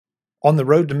On the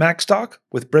road to Macstock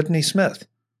with Brittany Smith.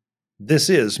 This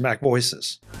is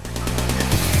MacVoices.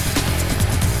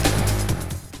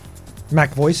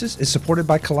 MacVoices is supported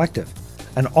by Collective,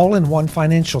 an all-in-one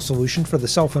financial solution for the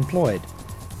self-employed.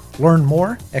 Learn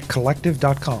more at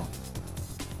collective.com.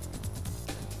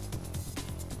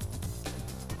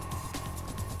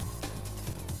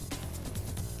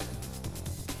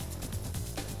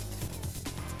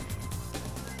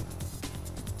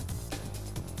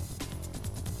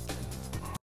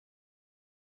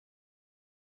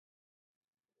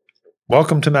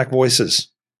 Welcome to MacVoices.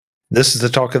 This is the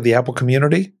talk of the Apple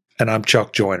community, and I'm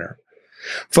Chuck Joyner.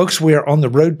 Folks, we are on the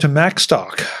road to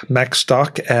Macstock.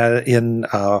 Macstock in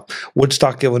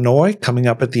Woodstock, Illinois, coming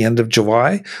up at the end of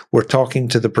July. We're talking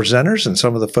to the presenters and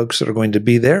some of the folks that are going to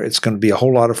be there. It's going to be a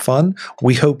whole lot of fun.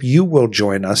 We hope you will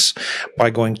join us by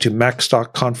going to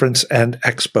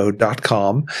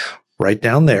macstockconferenceandexpo.com. Right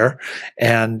down there,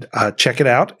 and check it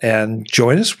out and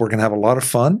join us. We're going to have a lot of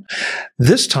fun.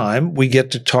 This time, we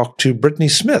get to talk to Brittany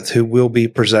Smith, who will be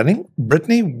presenting.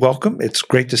 Brittany, welcome. It's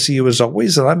great to see you as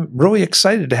always, and I'm really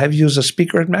excited to have you as a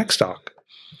speaker at Macstock.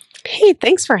 Hey,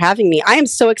 thanks for having me. I am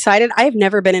so excited. I have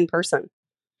never been in person.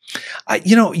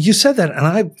 You said that,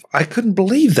 and I couldn't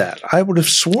believe that. I would have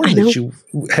sworn that you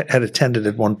had attended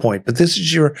at one point, but this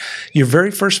is your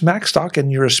very first Macstock,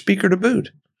 and you're a speaker to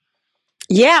boot.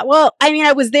 Yeah, well, I mean,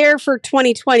 I was there for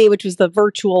 2020, which was the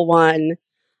virtual one.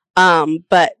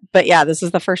 But yeah, this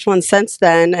is the first one since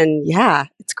then, and yeah,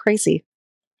 it's crazy.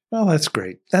 Oh, that's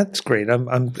great. That's great.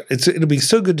 It'll be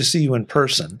so good to see you in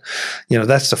person.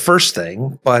 That's the first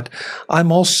thing, but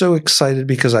I'm also excited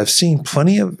because I've seen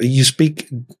you speak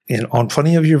on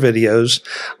plenty of your videos.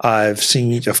 I've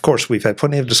seen, of course, we've had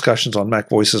plenty of discussions on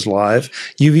MacVoices Live.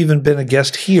 You've even been a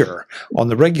guest here on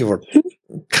the regular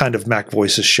kind of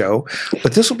MacVoices show,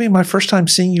 but this will be my first time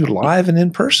seeing you live and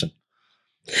in person.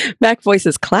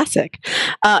 MacVoices classic.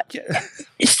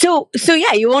 So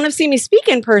yeah, you won't have seen me speak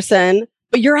in person,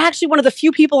 but you're actually one of the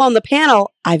few people on the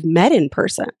panel I've met in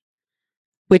person,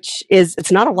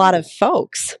 it's not a lot of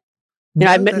folks.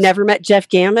 I've never met Jeff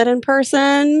Gamet in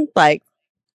person.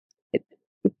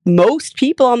 Most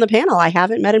people on the panel I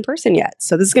haven't met in person yet.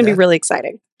 So this is going to be really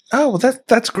exciting. Oh, well,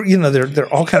 that's great.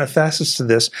 They're all kind of facets to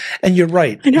this, and you're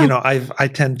right. I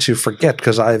tend to forget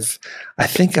because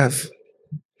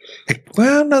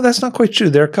well, no, that's not quite true.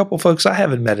 There are a couple of folks I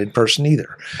haven't met in person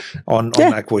either on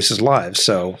MacVoices Live.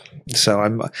 So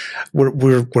we're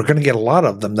going to get a lot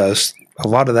of them. Though a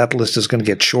lot of that list is going to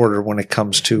get shorter when it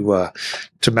comes to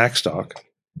Macstock.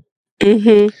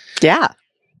 Mm-hmm. Yeah.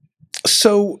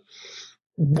 So.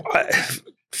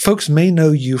 Folks may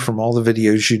know you from all the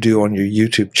videos you do on your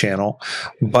YouTube channel,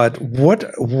 but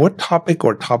what topic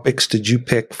or topics did you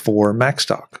pick for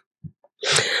Macstock?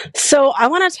 So I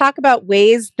want to talk about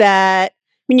ways that,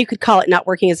 you could call it not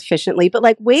working as efficiently,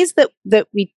 but ways that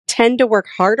we tend to work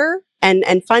harder and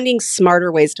finding smarter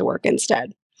ways to work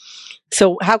instead.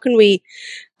 So how can we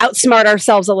outsmart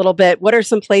ourselves a little bit? What are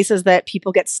some places that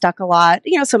people get stuck a lot?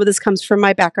 Some of this comes from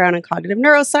my background in cognitive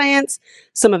neuroscience.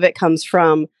 Some of it comes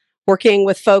from working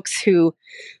with folks who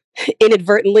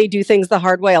inadvertently do things the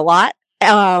hard way a lot.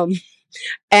 And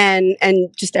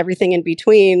just everything in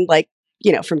between,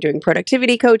 from doing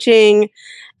productivity coaching.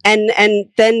 And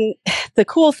then the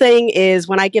cool thing is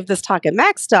when I give this talk at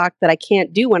Macstock that I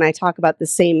can't do when I talk about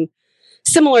the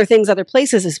similar things other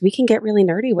places is we can get really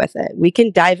nerdy with it. We can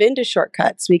dive into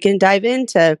shortcuts. We can dive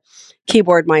into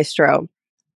Keyboard Maestro.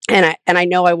 And I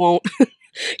know I won't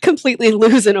completely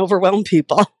lose and overwhelm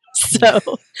people.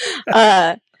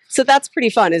 So that's pretty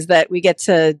fun, is that we get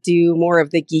to do more of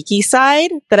the geeky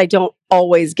side that I don't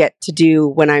always get to do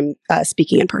when I'm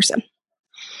speaking in person.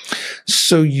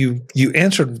 So you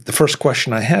answered the first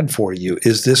question I had for you.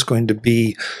 Is this going to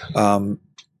be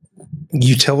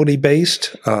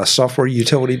utility-based, software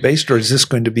utility-based, or is this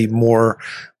going to be more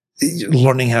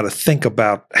learning how to think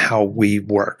about how we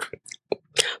work?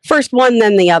 First one,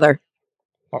 then the other.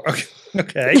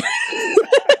 Okay.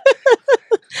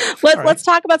 Let's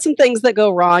talk about some things that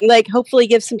go wrong. Hopefully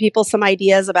give some people some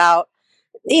ideas about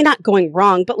not going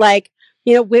wrong, but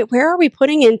where are we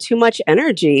putting in too much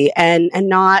energy and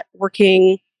not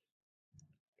working?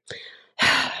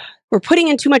 We're putting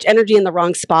in too much energy in the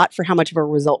wrong spot for how much of a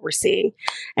result we're seeing.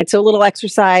 And so a little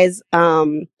exercise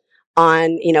on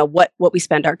what we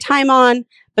spend our time on,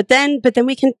 but then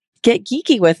we can get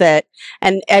geeky with it.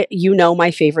 And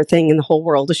my favorite thing in the whole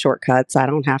world is shortcuts. I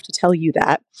don't have to tell you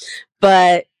that.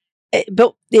 But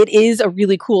it is a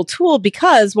really cool tool,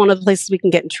 because one of the places we can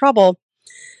get in trouble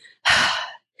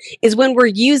is when we're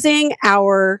using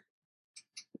our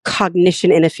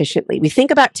cognition inefficiently. We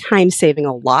think about time saving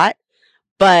a lot,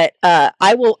 But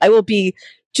I will be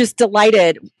just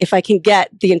delighted if I can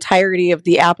get the entirety of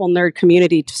the Apple nerd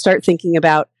community to start thinking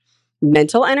about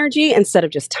mental energy instead of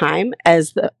just time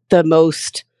as the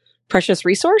most precious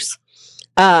resource.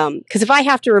 Because if I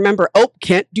have to remember,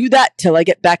 can't do that till I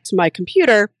get back to my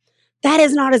computer, that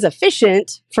is not as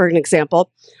efficient, for an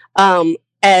example,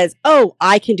 as,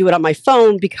 I can do it on my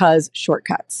phone because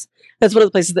shortcuts. That's one of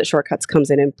the places that shortcuts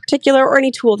comes in particular, or any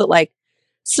tool that, like,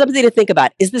 something to think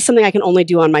about. Is this something I can only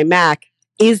do on my Mac?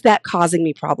 Is that causing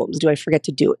me problems? Do I forget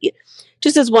to do it?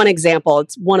 Just as one example,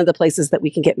 it's one of the places that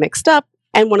we can get mixed up,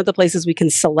 and one of the places we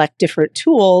can select different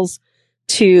tools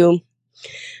to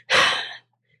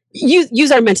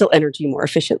use our mental energy more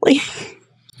efficiently.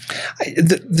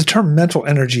 The term mental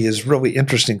energy is really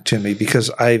interesting to me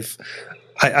because I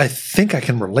think I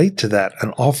can relate to that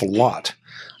an awful lot.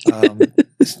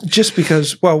 Just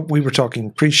because, we were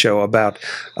talking pre-show about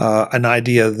an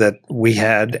idea that we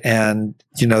had, and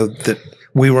that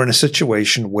we were in a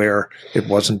situation where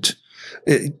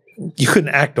you couldn't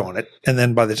act on it, and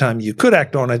then by the time you could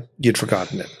act on it, you'd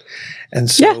forgotten it. And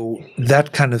so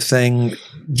that kind of thing,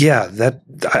 that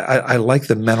I like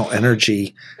the mental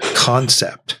energy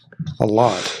concept a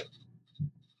lot.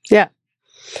 Yeah.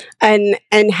 And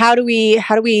how do we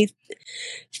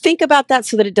think about that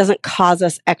so that it doesn't cause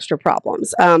us extra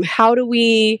problems? One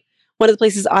of the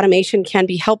places automation can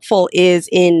be helpful is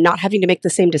in not having to make the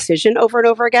same decision over and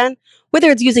over again, whether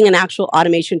it's using an actual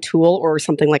automation tool or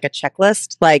something like a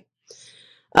checklist. Like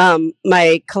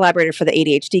my collaborator for the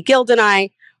ADHD Guild and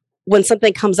I, when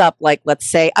something comes up, like let's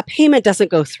say a payment doesn't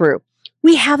go through,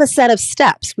 we have a set of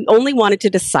steps. We only wanted to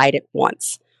decide it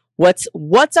once.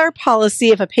 What's our policy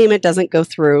if a payment doesn't go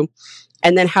through?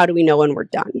 And then how do we know when we're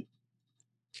done?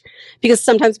 Because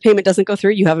sometimes payment doesn't go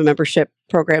through. You have a membership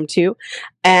program too.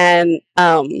 And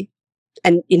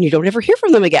you don't ever hear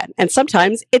from them again. And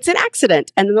sometimes it's an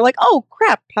accident. And then they're like, oh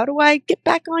crap, how do I get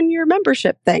back on your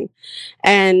membership thing?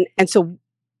 And so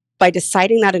by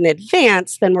deciding that in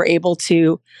advance, then we're able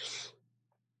to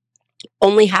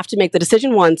only have to make the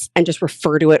decision once and just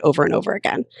refer to it over and over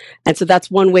again. And so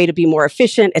that's one way to be more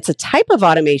efficient. It's a type of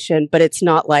automation, but it's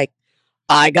not like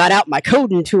I got out my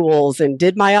coding tools and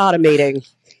did my automating.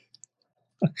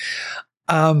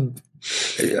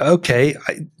 Okay.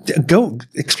 Go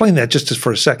explain that just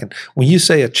for a second. When you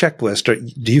say a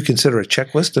checklist, do you consider a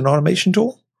checklist an automation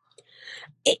tool?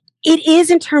 It is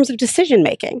in terms of decision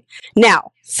making.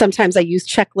 Now, sometimes I use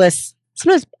checklists.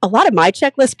 Sometimes a lot of my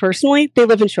checklists personally, they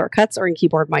live in Shortcuts or in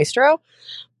Keyboard Maestro.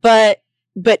 But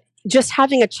just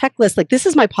having a checklist, like this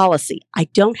is my policy. I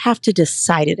don't have to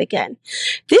decide it again.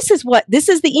 This is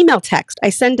the email text I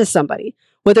send to somebody,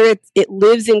 whether it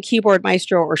lives in Keyboard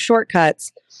Maestro or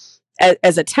Shortcuts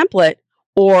as a template,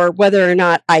 or whether or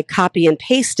not I copy and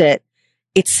paste it,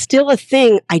 it's still a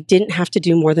thing I didn't have to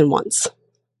do more than once.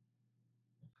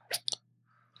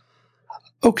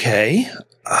 Okay.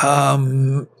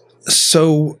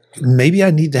 So maybe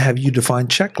I need to have you define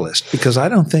checklist, because I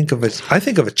don't think of it. I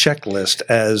think of a checklist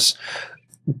as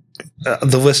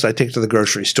the list I take to the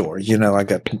grocery store. I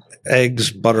got eggs,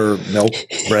 butter, milk,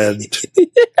 bread,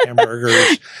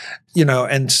 hamburgers,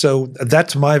 and so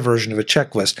that's my version of a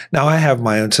checklist. Now I have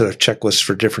my own set of checklists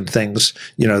for different things,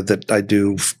 that I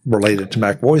do related to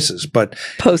MacVoices, but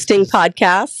posting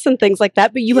podcasts and things like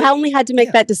that. But you only had to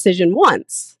make that decision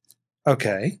once.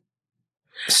 Okay.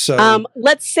 So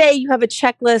let's say you have a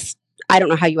checklist. I don't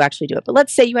know how you actually do it, but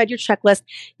let's say you had your checklist.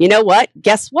 You know what?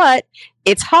 Guess what?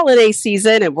 It's holiday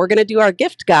season and we're going to do our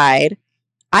gift guide.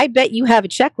 I bet you have a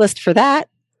checklist for that.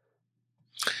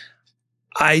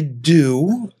 I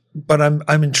do, but I'm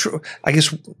I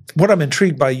guess what I'm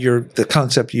intrigued by the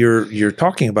concept you're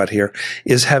talking about here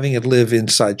is having it live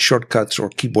inside Shortcuts or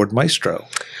Keyboard Maestro.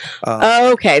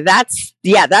 Okay, that's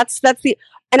the.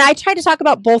 And I try to talk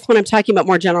about both when I'm talking about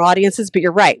more general audiences, but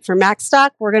you're right. For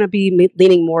Macstock, we're going to be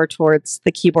leaning more towards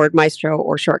the Keyboard Maestro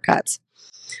or Shortcuts.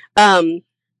 I'll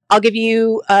give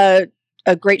you a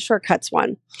great Shortcuts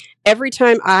one. Every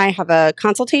time I have a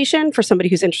consultation for somebody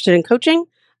who's interested in coaching,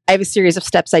 I have a series of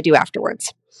steps I do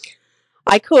afterwards.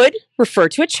 I could refer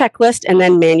to a checklist and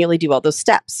then manually do all those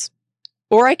steps.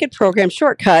 Or I could program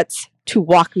Shortcuts to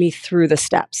walk me through the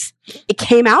steps. It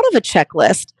came out of a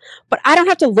checklist, but I don't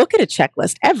have to look at a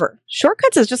checklist ever.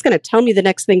 Shortcuts is just going to tell me the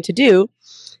next thing to do.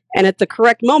 And at the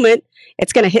correct moment,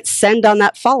 it's going to hit send on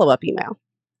that follow-up email.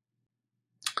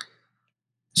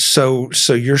 So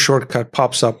your shortcut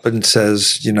pops up and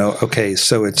says, okay,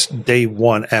 so it's day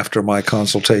one after my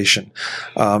consultation,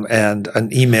 and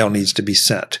an email needs to be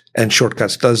sent, and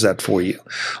Shortcuts does that for you.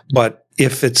 But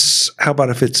how about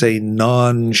if it's a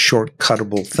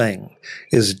non-shortcuttable thing?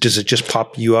 Does it just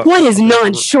pop you up? What is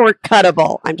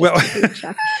non-shortcuttable? I'm just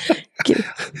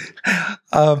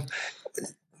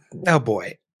oh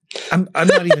boy, I'm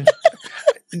not even.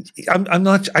 I'm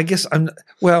not. I guess I'm.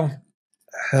 Well,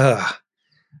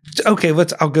 okay.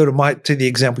 I'll go to the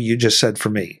example you just said for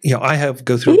me. I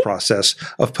go through a process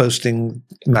of posting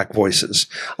MacVoices.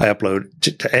 I upload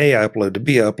to A, I upload to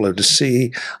B, I upload to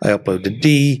C, I upload to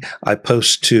D, I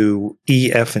post to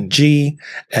E, F, and G,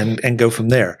 and go from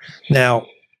there. Now,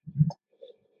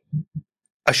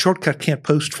 a shortcut can't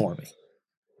post for me.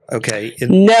 Okay.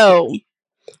 No.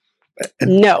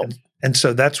 And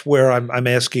so that's where I'm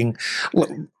asking.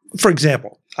 For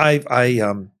example, I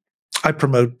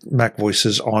promote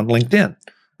MacVoices on LinkedIn.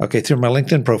 Okay, through my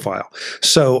LinkedIn profile.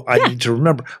 So I need to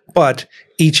remember. But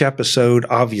each episode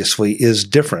obviously is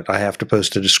different. I have to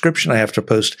post a description. I have to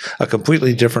post a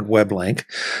completely different web link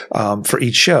for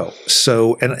each show.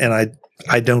 So and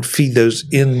I don't feed those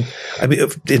in. I mean,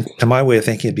 to my way of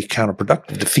thinking, it'd be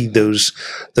counterproductive to feed those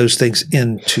things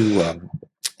into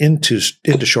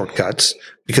shortcuts,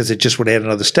 because it just would add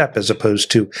another step as opposed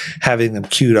to having them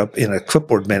queued up in a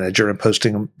clipboard manager and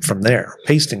pasting them from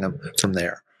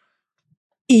there.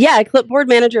 Yeah, a clipboard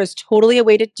manager is totally a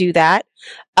way to do that.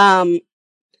 Now,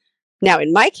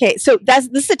 in my case, so this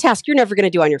is a task you're never going to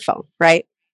do on your phone, right?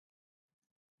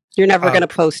 You're never going to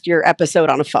post your episode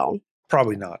on a phone.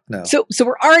 Probably not, no. So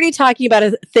we're already talking about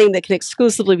a thing that can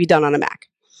exclusively be done on a Mac.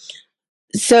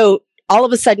 So all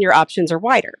of a sudden, your options are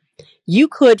wider. You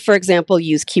could, for example,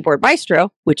 use Keyboard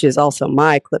Maestro, which is also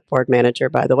my clipboard manager,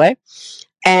 by the way.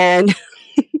 And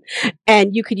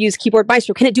you could use Keyboard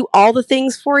Maestro. Can it do all the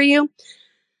things for you?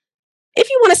 If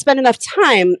you want to spend enough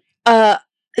time, and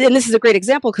this is a great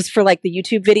example because for like the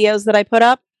YouTube videos that I put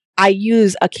up, I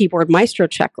use a Keyboard Maestro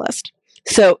checklist.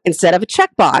 So instead of a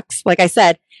checkbox, like I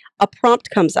said, a prompt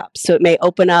comes up. So it may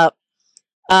open up,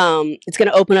 it's going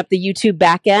to open up the YouTube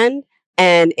backend,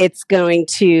 and it's going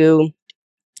to,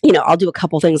 I'll do a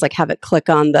couple things like have it click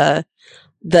on the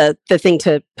thing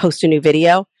to post a new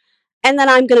video. And then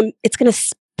it's going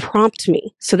to prompt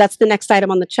me. So that's the next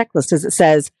item on the checklist, is it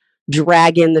says,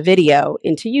 drag in the video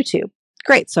into YouTube.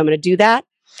 Great. So I'm going to do that.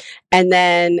 And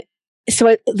then,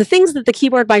 the things that the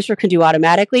Keyboard Maestro can do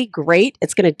automatically, great.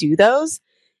 It's going to do those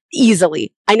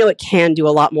easily. I know it can do a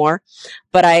lot more,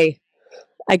 but I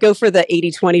go for the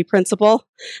 80-20 principle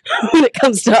when it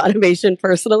comes to automation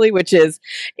personally, which is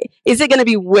it going to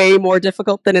be way more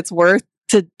difficult than it's worth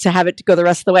to have it to go the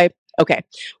rest of the way? Okay,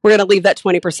 we're going to leave that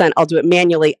 20%. I'll do it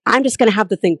manually. I'm just going to have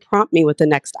the thing prompt me with the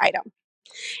next item.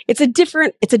 It's a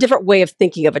different way of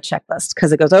thinking of a checklist,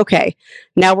 because it goes, okay,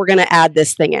 now we're going to add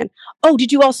this thing in. Oh,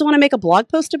 did you also want to make a blog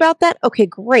post about that? Okay,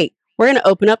 great. We're going to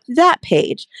open up that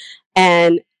page,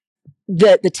 and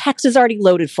the text is already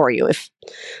loaded for you. If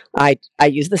I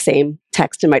use the same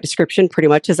text in my description pretty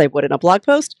much as I would in a blog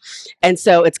post. And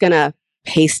so it's going to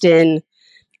paste in,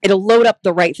 it'll load up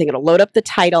the right thing. It'll load up the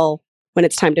title when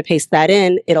it's time to paste that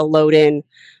in. It'll load in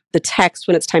the text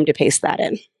when it's time to paste that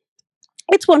in.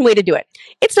 It's one way to do it.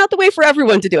 It's not the way for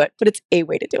everyone to do it, but it's a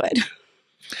way to do it.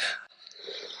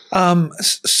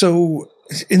 So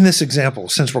in this example,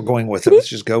 since we're going with it, let's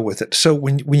just go with it. So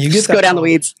when you get go down the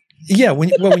weeds. Yeah, when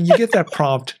you get that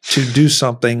prompt to do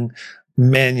something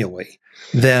manually,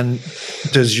 then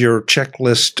does your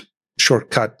checklist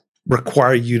shortcut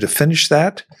require you to finish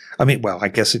that? I mean, well, I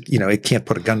guess it can't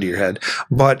put a gun to your head,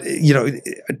 but are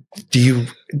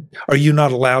you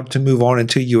not allowed to move on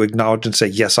until you acknowledge and say,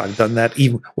 yes, I've done that,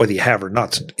 even whether you have or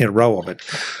not, it's irrelevant.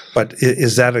 But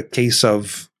is that a case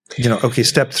of, okay,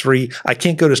 step 3, I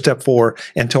can't go to step 4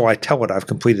 until I tell it I've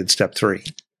completed step 3?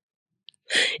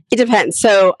 It depends.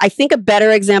 So I think a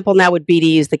better example now would be to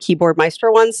use the Keyboard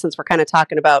Maestro ones, since we're kind of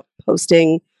talking about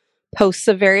posting posts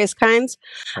of various kinds.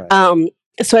 Right.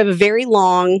 So I have a very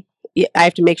long, I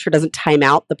have to make sure it doesn't time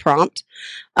out the prompt.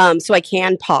 So I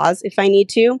can pause if I need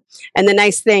to. And the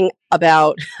nice thing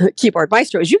about Keyboard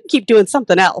Maestro is you can keep doing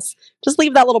something else. Just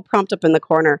leave that little prompt up in the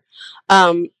corner.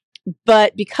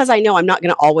 But because I know I'm not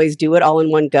going to always do it all in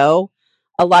one go,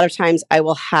 a lot of times I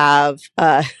will have...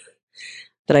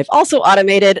 that I've also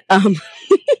automated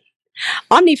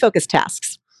OmniFocus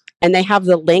tasks. And they have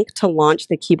the link to launch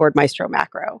the Keyboard Maestro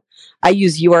macro. I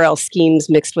use URL schemes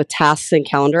mixed with tasks and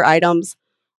calendar items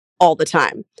all the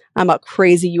time. I'm a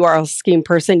crazy URL scheme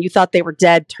person. You thought they were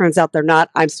dead. Turns out they're not.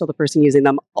 I'm still the person using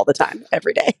them all the time,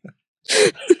 every day.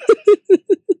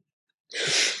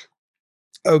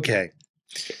 Okay.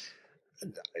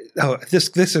 Oh, this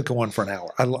is going for an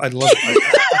hour. I love it.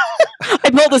 I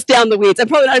pulled this down the weeds. I'm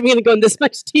probably not even going to go in this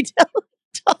much detail.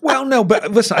 Well, no,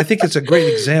 but listen, I think it's a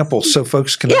great example so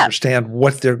folks can understand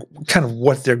what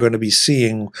they're going to be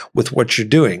seeing with what you're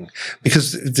doing,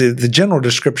 because the general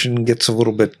description gets a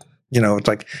little bit, it's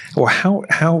like, well,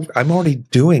 how I'm already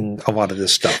doing a lot of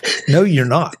this stuff. No, you're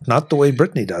not the way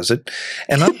Brittany does it.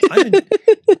 And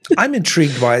I'm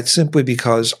intrigued by it simply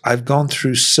because I've gone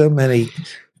through so many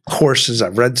courses,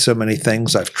 I've read so many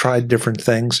things, I've tried different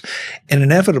things, and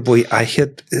inevitably I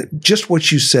hit just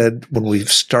what you said when we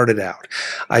started out.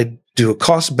 I do a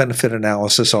cost-benefit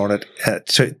analysis on it,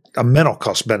 a mental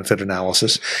cost-benefit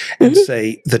analysis, and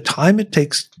say the time it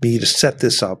takes me to set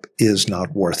this up is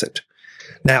not worth it.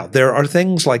 Now, there are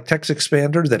things like Text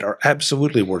Expander that are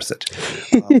absolutely worth it,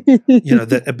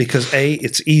 that because A,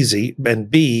 it's easy, and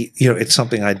B, it's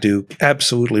something I do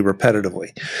absolutely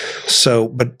repetitively. So,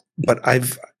 but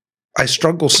I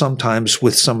struggle sometimes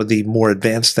with some of the more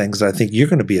advanced things that I think you're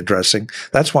going to be addressing.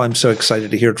 That's why I'm so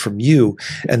excited to hear it from you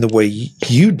and the way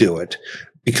you do it,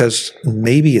 because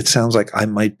maybe it sounds like I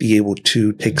might be able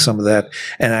to take some of that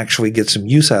and actually get some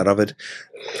use out of it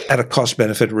at a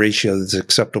cost-benefit ratio that's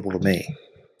acceptable to me.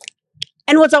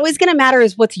 And what's always going to matter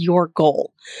is what's your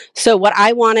goal. So what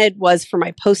I wanted was for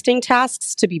my posting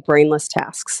tasks to be brainless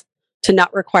tasks, to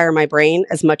not require my brain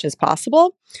as much as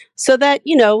possible, so that,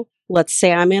 let's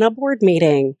say I'm in a board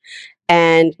meeting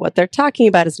and what they're talking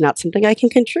about is not something I can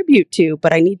contribute to,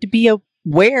 but I need to be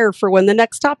aware for when the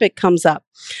next topic comes up.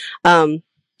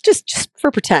 Just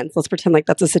for pretend, let's pretend like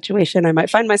that's a situation I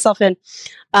might find myself in.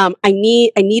 I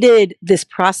needed this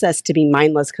process to be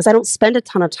mindless because I don't spend a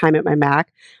ton of time at my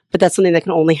Mac, but that's something that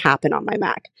can only happen on my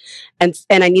Mac. And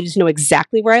I needed to know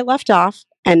exactly where I left off.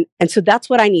 And so that's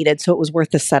what I needed. So it was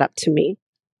worth the setup to me.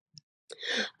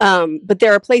 But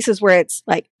there are places where it's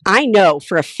like, I know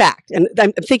for a fact, and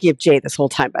I'm thinking of Jay this whole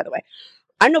time, by the way,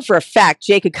 I know for a fact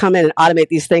Jay could come in and automate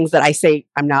these things that I say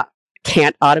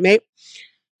can't automate.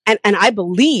 And I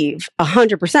believe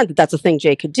 100% that that's a thing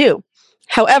Jay could do.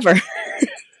 However,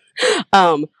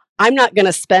 I'm not going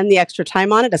to spend the extra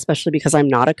time on it, especially because I'm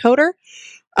not a coder,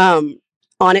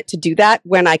 on it to do that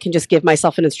when I can just give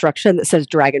myself an instruction that says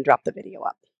drag and drop the video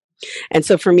up. And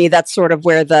so for me, that's sort of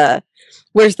where's the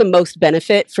most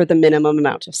benefit for the minimum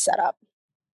amount of setup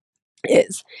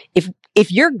is.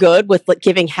 If you're good with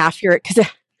giving half your, because I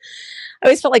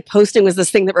always felt like posting was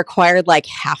this thing that required like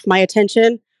half my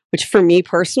attention, which for me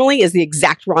personally is the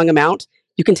exact wrong amount.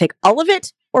 You can take all of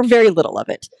it or very little of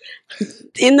it.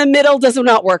 In the middle does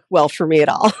not work well for me at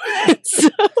all. So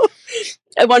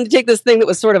I wanted to take this thing that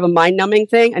was sort of a mind-numbing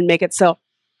thing and make it so,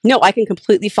 no, I can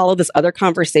completely follow this other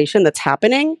conversation that's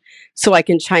happening so I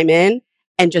can chime in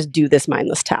and just do this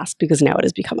mindless task, because now it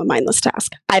has become a mindless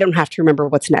task. I don't have to remember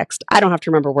what's next. I don't have to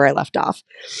remember where I left off.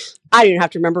 I don't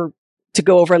have to remember to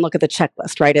go over and look at the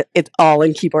checklist, right? It's all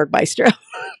in Keyboard Maestro.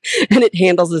 And it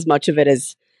handles as much of it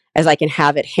as I can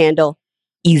have it handle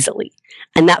easily.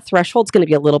 And that threshold's going to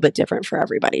be a little bit different for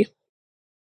everybody.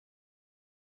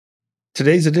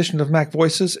 Today's edition of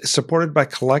MacVoices is supported by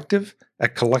Collective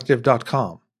at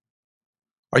collective.com.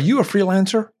 Are you a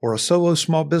freelancer or a solo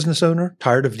small business owner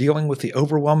tired of dealing with the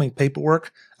overwhelming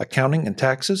paperwork, accounting, and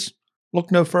taxes?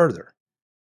 Look no further.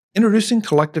 Introducing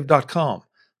Collective.com,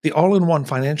 the all-in-one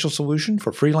financial solution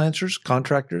for freelancers,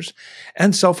 contractors,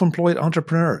 and self-employed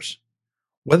entrepreneurs.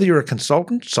 Whether you're a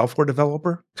consultant, software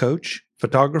developer, coach,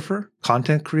 photographer,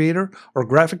 content creator, or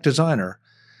graphic designer,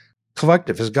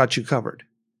 Collective has got you covered.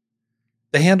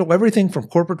 They handle everything from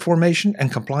corporate formation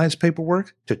and compliance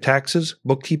paperwork to taxes,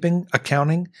 bookkeeping,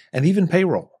 accounting, and even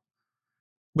payroll.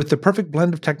 With the perfect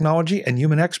blend of technology and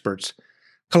human experts,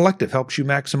 Collective helps you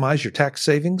maximize your tax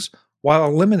savings while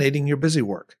eliminating your busy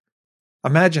work.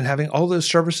 Imagine having all those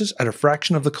services at a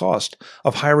fraction of the cost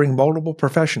of hiring multiple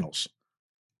professionals.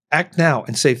 Act now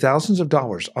and save thousands of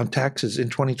dollars on taxes in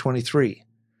 2023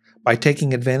 by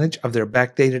taking advantage of their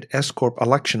backdated S-Corp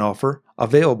election offer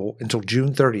available until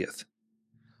June 30th.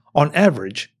 On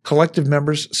average, Collective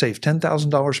members save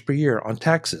 $10,000 per year on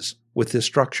taxes with this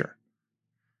structure.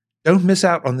 Don't miss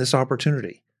out on this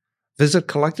opportunity. Visit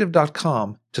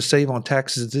collective.com to save on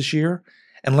taxes this year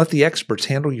and let the experts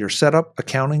handle your setup,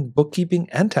 accounting, bookkeeping,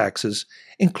 and taxes,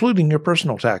 including your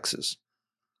personal taxes.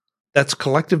 That's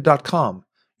collective.com,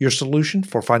 your solution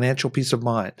for financial peace of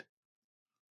mind.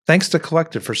 Thanks to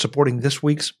Collective for supporting this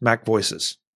week's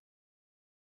MacVoices.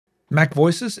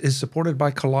 MacVoices is supported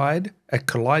by Collide at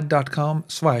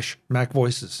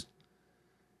collide.com/MacVoices.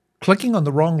 Clicking on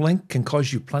the wrong link can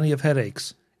cause you plenty of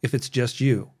headaches if it's just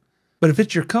you. But if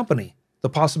it's your company, the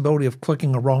possibility of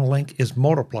clicking a wrong link is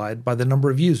multiplied by the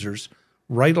number of users,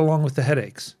 right along with the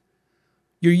headaches.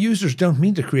 Your users don't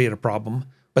mean to create a problem,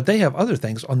 but they have other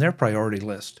things on their priority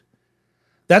list.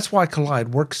 That's why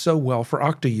Collide works so well for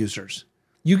Okta users.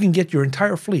 You can get your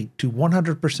entire fleet to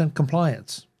 100%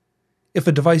 compliance. If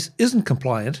a device isn't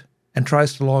compliant and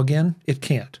tries to log in, it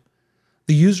can't.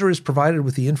 The user is provided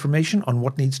with the information on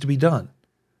what needs to be done.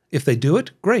 If they do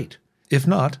it, great. If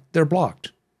not, they're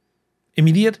blocked.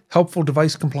 Immediate, helpful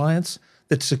device compliance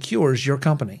that secures your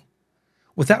company.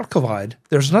 Without Collide,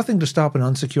 there's nothing to stop an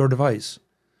unsecure device.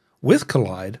 With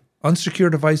Collide,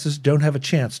 unsecure devices don't have a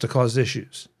chance to cause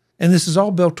issues. And this is all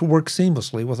built to work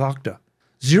seamlessly with Okta.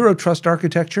 Zero trust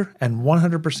architecture and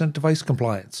 100% device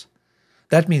compliance.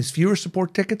 That means fewer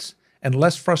support tickets and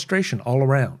less frustration all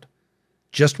around.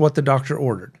 Just what the doctor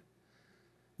ordered.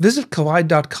 Visit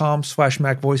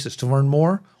collide.com/MacVoices to learn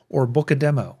more or book a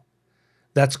demo.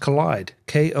 That's Collide,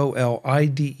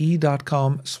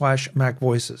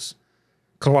 KOLIDE.com/MacVoices.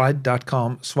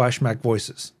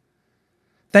 Collide.com/MacVoices.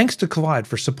 Thanks to Collide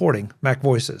for supporting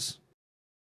MacVoices.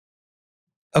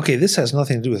 Okay, this has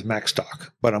nothing to do with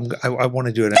Macstock, but I want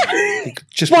to do it anyway.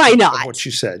 Just Why not? Of what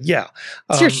you said. Yeah.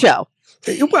 It's your show.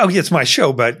 Well, it's my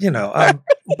show, but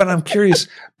but I'm curious,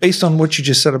 based on what you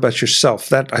just said about yourself,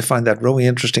 that I find that really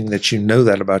interesting that you know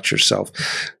that about yourself.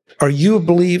 Are you a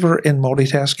believer in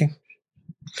multitasking?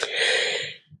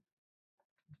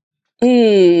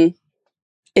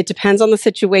 It depends on the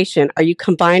situation. Are you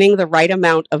combining the right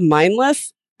amount of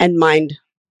mindless and mind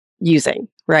using,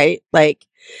 right? Like,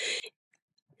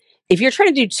 if you're trying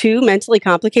to do two mentally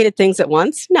complicated things at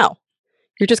once, no.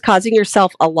 You're just causing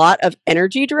yourself a lot of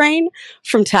energy drain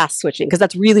from task switching, because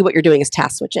that's really what you're doing is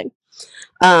task switching.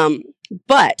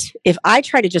 But if I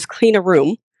try to just clean a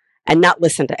room and not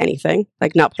listen to anything,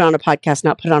 like not put on a podcast,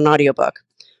 not put on an audiobook,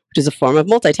 which is a form of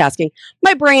multitasking,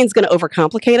 my brain's going to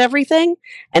overcomplicate everything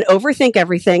and overthink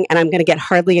everything, and I'm going to get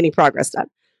hardly any progress done.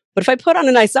 But if I put on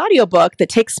a nice audiobook that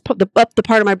takes up the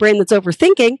part of my brain that's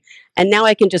overthinking, and now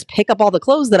I can just pick up all the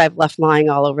clothes that I've left lying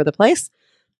all over the place,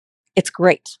 it's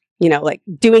great. You know, like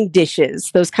doing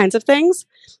dishes, those kinds of things.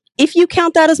 If you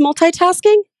count that as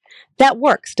multitasking, that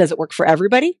works. Does it work for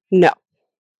everybody? No.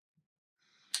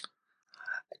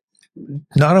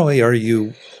 Not only are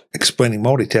you explaining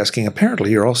multitasking,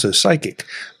 apparently you're also psychic,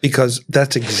 because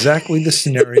that's exactly the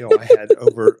scenario I had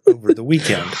over the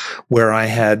weekend, where I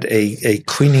had a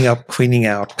cleaning up, cleaning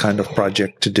out kind of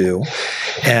project to do.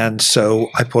 And so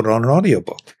I put it on an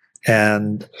audiobook,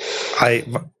 and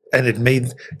it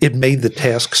made the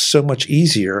task so much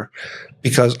easier,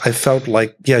 because I felt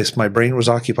like, yes, my brain was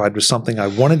occupied with something I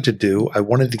wanted to do, I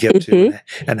wanted to get to,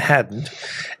 and hadn't,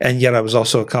 and yet I was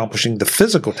also accomplishing the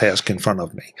physical task in front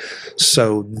of me.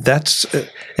 So that's,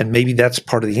 and maybe that's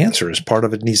part of the answer, is part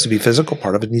of it needs to be physical,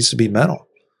 part of it needs to be mental.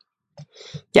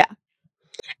 Yeah.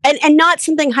 And not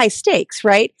something high stakes,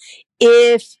 right?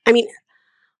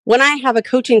 When I have a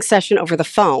coaching session over the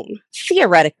phone,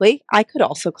 theoretically, I could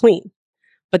also clean.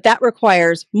 But that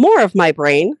requires more of my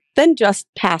brain than just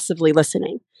passively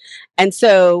listening. And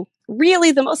so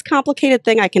really the most complicated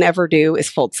thing I can ever do is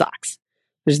fold socks.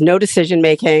 There's no decision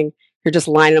making. You're just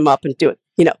lining them up and do it,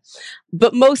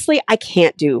 But mostly I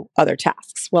can't do other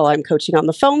tasks while I'm coaching on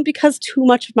the phone, because too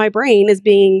much of my brain is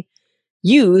being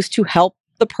used to help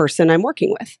the person I'm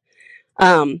working with.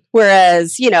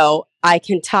 Whereas, I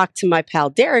can talk to my pal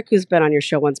Derek, who's been on your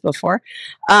show once before.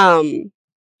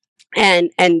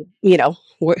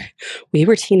 We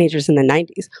were teenagers in the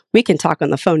 90s. We can talk on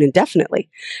the phone indefinitely.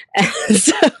 And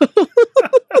so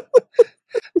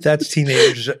that's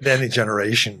teenagers, any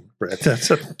generation, Brett.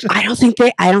 I don't think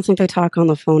they talk on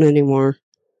the phone anymore.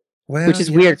 Well, which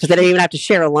is weird, because they don't even have to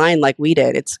share a line like we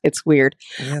did. It's weird.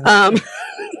 Yeah,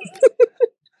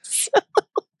 so,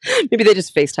 maybe they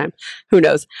just FaceTime. Who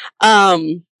knows?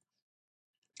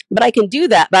 But I can do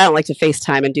that. But I don't like to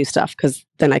FaceTime and do stuff, because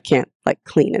then I can't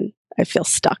clean, and I feel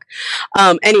stuck.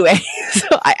 Anyway, so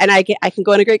I can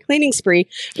go on a great cleaning spree,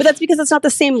 but that's because it's not the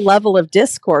same level of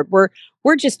discord.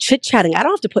 We're just chit-chatting. I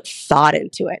don't have to put thought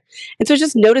into it. And so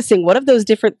just noticing what of those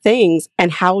different things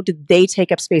and how did they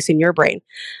take up space in your brain.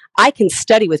 I can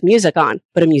study with music on,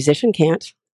 but a musician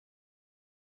can't.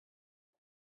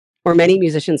 Or many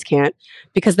musicians can't,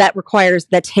 because that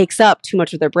takes up too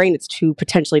much of their brain. It's too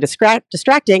potentially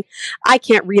distracting. I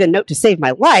can't read a note to save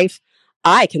my life.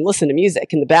 I can listen to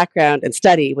music in the background and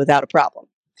study without a problem.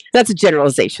 That's a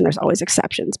generalization. There's always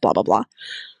exceptions, blah, blah, blah.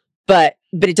 But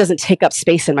it doesn't take up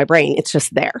space in my brain. It's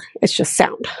just there. It's just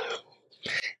sound.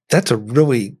 That's a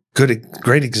really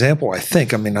great example, I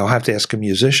think. I mean, I'll have to ask a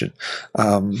musician.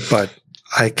 But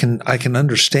I can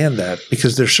understand that,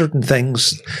 because there's certain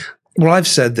things. Well, I've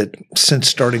said that since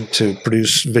starting to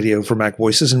produce video for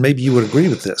MacVoices, and maybe you would agree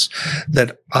with this,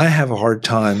 that I have a hard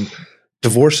time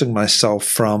divorcing myself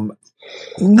from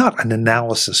not an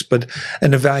analysis, but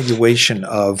an evaluation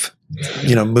of,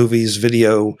 movies,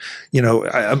 video.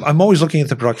 I'm always looking at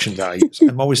the production values.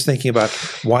 I'm always thinking about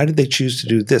why did they choose to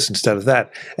do this instead of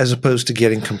that, as opposed to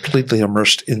getting completely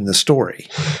immersed in the story.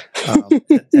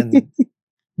 And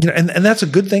that's a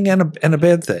good thing and a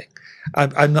bad thing.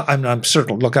 I'm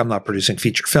certain. Look, I'm not producing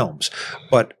feature films,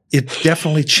 but it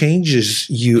definitely changes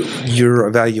your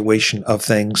evaluation of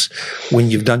things when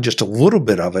you've done just a little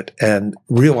bit of it and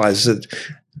realize that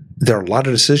there are a lot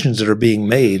of decisions that are being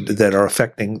made that are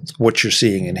affecting what you're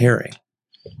seeing and hearing.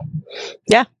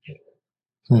 Yeah.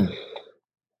 Do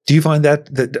you find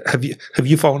that have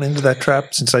you fallen into that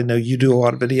trap? Since I know you do a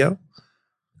lot of video.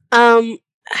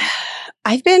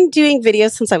 I've been doing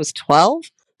videos since I was 12.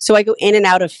 So I go in and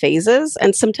out of phases,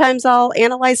 and sometimes I'll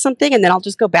analyze something and then I'll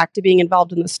just go back to being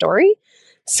involved in the story.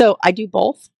 So I do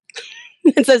both.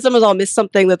 And so sometimes I'll miss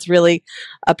something that's really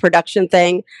a production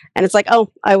thing. And it's like,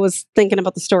 oh, I was thinking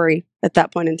about the story at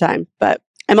that point in time. But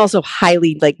I'm also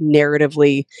highly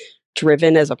narratively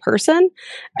driven as a person.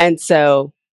 And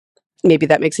so maybe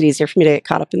that makes it easier for me to get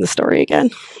caught up in the story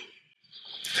again.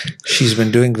 She's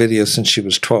been doing videos since she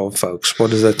was 12, folks.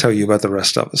 What does that tell you about the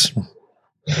rest of us?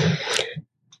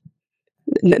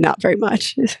 Not very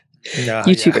much. No,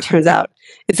 YouTube, it turns out.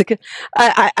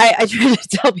 I try to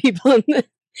tell people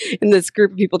in this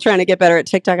group of people trying to get better at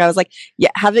TikTok, I was like,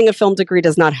 yeah, having a film degree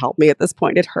does not help me at this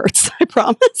point. It hurts. I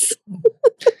promise.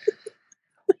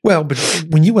 Well, but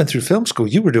when you went through film school,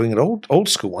 you were doing it old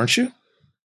school, weren't you?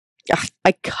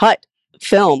 I cut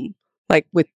film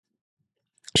with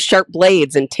sharp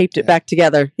blades and taped it back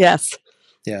together. Yes.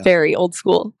 Yeah. Very old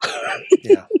school.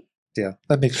 Yeah. Yeah.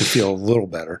 That makes me feel a little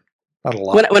better. Not a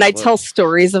lot. When I tell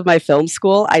stories of my film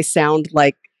school, I sound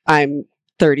like I'm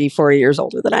 30, 40 years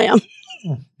older than I am.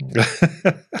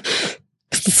 The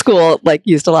school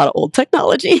used a lot of old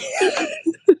technology.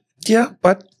 Yeah,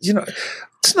 but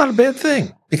it's not a bad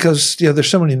thing because there's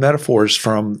so many metaphors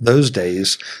from those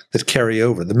days that carry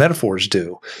over. The metaphors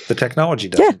do. The technology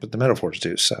doesn't, but the metaphors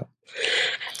do. So,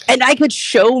 and I could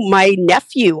show my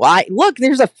nephew. Look,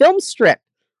 there's a film strip.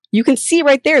 You can see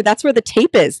right there. That's where the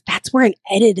tape is. That's where an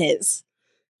edit is.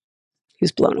 He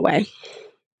was blown away.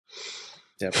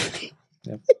 Yep.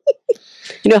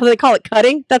 You know how they call it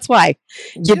cutting? That's why.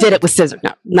 You did it with scissors.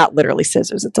 No, not literally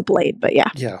scissors. It's a blade, but yeah.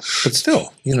 Yeah, but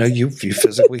still, you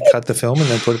physically cut the film and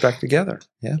then put it back together.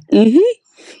 Yeah. Mm-hmm.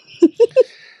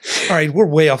 All right, we're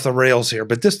way off the rails here,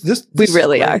 but this we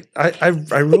really are. I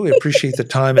really appreciate the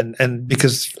time and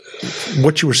because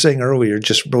what you were saying earlier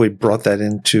just really brought that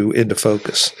into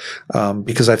focus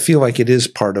because I feel like it is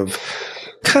part of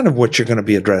kind of what you're going to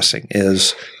be addressing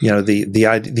is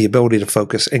the ability to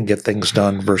focus and get things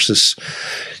done versus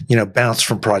bounce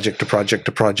from project to project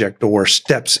to project or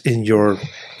steps in your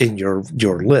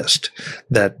list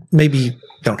that maybe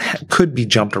could be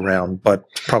jumped around, but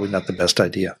probably not the best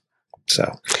idea. So,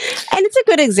 and it's a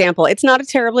good example. It's not a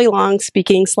terribly long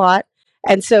speaking slot.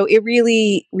 And so it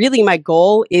really, really my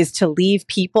goal is to leave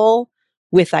people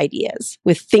with ideas,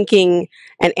 with thinking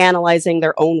and analyzing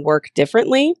their own work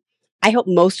differently. I hope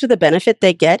most of the benefit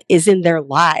they get is in their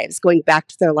lives, going back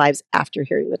to their lives after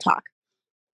hearing the talk,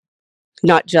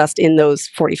 not just in those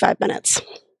 45 minutes.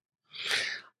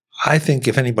 I think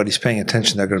if anybody's paying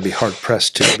attention, they're going to be hard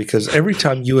pressed to, because every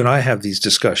time you and I have these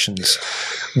discussions,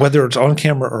 whether it's on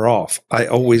camera or off, I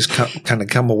always kind of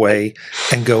come away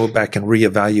and go back and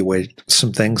reevaluate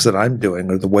some things that I'm doing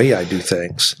or the way I do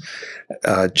things,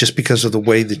 just because of the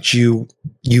way that you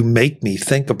make me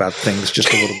think about things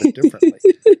just a little bit differently,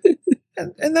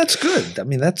 and that's good. I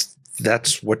mean,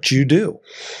 that's what you do.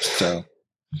 So.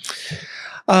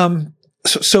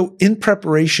 So in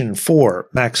preparation for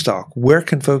Macstock, where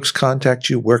can folks contact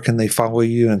you? Where can they follow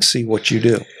you and see what you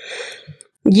do?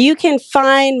 You can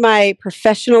find my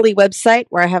professionally website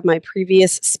where I have my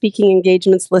previous speaking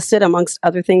engagements listed amongst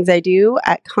other things I do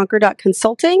at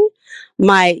conquer.consulting.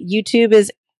 My YouTube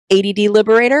is ADD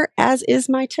Liberator, as is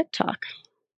my TikTok.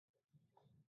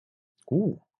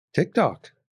 Ooh,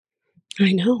 TikTok.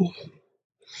 I know.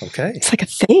 Okay. It's like a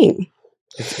thing.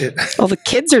 All the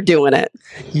kids are doing it.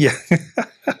 Yeah.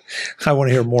 I want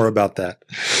to hear more about that.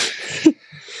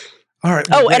 All right.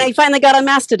 Oh, and I finally got on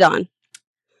Mastodon.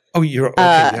 Oh, you're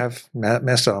okay. You have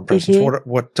Mastodon presence.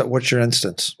 Mm-hmm. What's your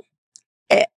instance?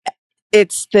 The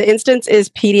instance is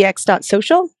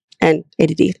pdx.social and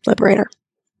ADD Liberator.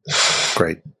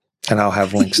 Great. And I'll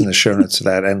have links in the show notes to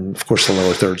that, and of course the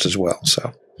lower thirds as well.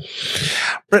 So,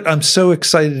 Britt, I'm so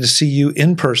excited to see you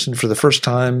in person for the first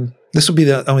time. This will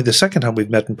be only the second time we've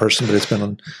met in person, but it's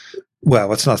been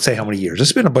let's not say how many years.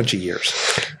 It's been a bunch of years.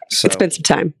 So, it's been some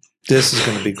time. This is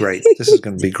going to be great. This is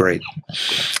going to be great.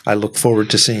 I look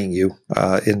forward to seeing you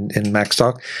in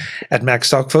Macstock. At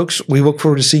Macstock, folks, we look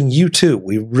forward to seeing you too.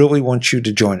 We really want you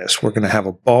to join us. We're going to have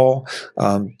a ball.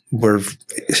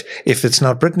 If it's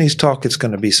not Brittany's talk, it's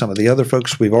going to be some of the other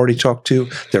folks we've already talked to.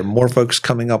 There are more folks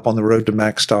coming up on the road to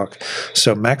Macstock.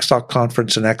 So Macstock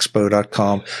Conference and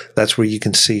Expo.com, that's where you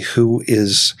can see who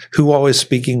all is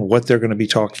speaking, what they're going to be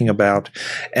talking about,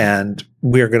 and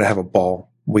we're going to have a ball.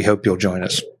 We hope you'll join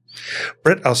us.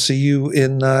 Britt, I'll see you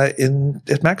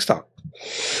at Macstock.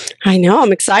 I know.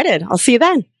 I'm excited. I'll see you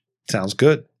then. Sounds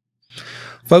good.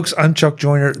 Folks, I'm Chuck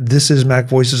Joyner. This is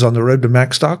MacVoices on the road to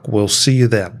Macstock. We'll see you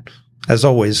then. As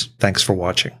always, thanks for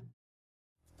watching.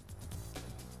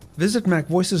 Visit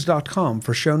MacVoices.com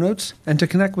for show notes and to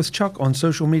connect with Chuck on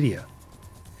social media.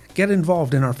 Get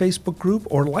involved in our Facebook group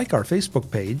or like our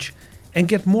Facebook page, and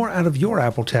get more out of your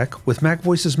Apple tech with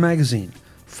MacVoices Magazine,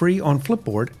 free on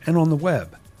Flipboard and on the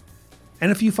web.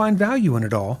 And if you find value in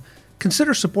it all,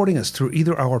 consider supporting us through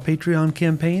either our Patreon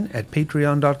campaign at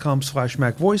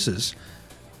patreon.com/MacVoices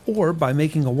or by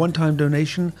making a one-time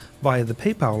donation via the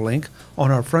PayPal link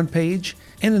on our front page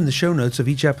and in the show notes of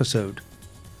each episode.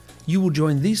 You will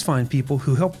join these fine people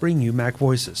who help bring you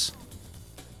MacVoices.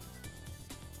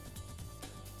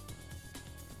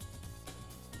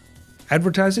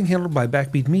 Advertising handled by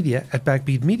Backbeat Media at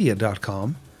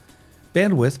backbeatmedia.com.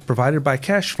 Bandwidth provided by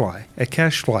CashFly at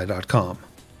cashfly.com.